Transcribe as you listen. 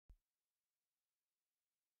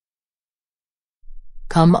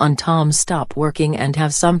Come on Tom, stop working and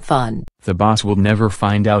have some fun. The boss will never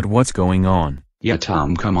find out what's going on. Yeah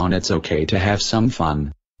Tom, come on, it's okay to have some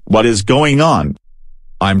fun. What is going on?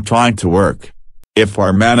 I'm trying to work. If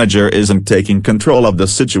our manager isn't taking control of the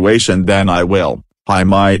situation, then I will. Hi,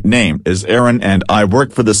 my name is Aaron and I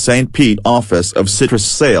work for the St. Pete office of citrus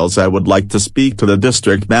sales. I would like to speak to the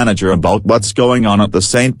district manager about what's going on at the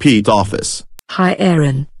St. Pete office. Hi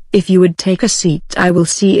Aaron, if you would take a seat, I will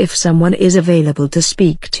see if someone is available to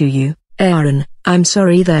speak to you. Aaron, I'm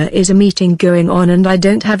sorry, there is a meeting going on and I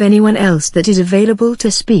don't have anyone else that is available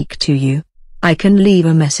to speak to you. I can leave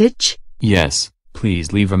a message? Yes,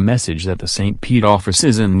 please leave a message that the St. Pete office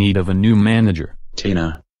is in need of a new manager.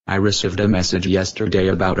 Tina, I received a message yesterday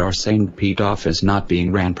about our St. Pete office not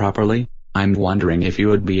being ran properly. I'm wondering if you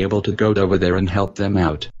would be able to go over there and help them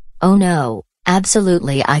out. Oh no,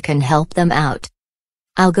 absolutely, I can help them out.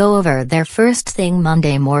 I'll go over there first thing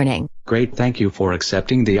Monday morning. Great, thank you for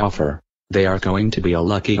accepting the offer. They are going to be a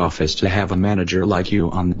lucky office to have a manager like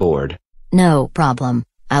you on board. No problem,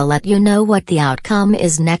 I'll let you know what the outcome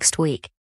is next week.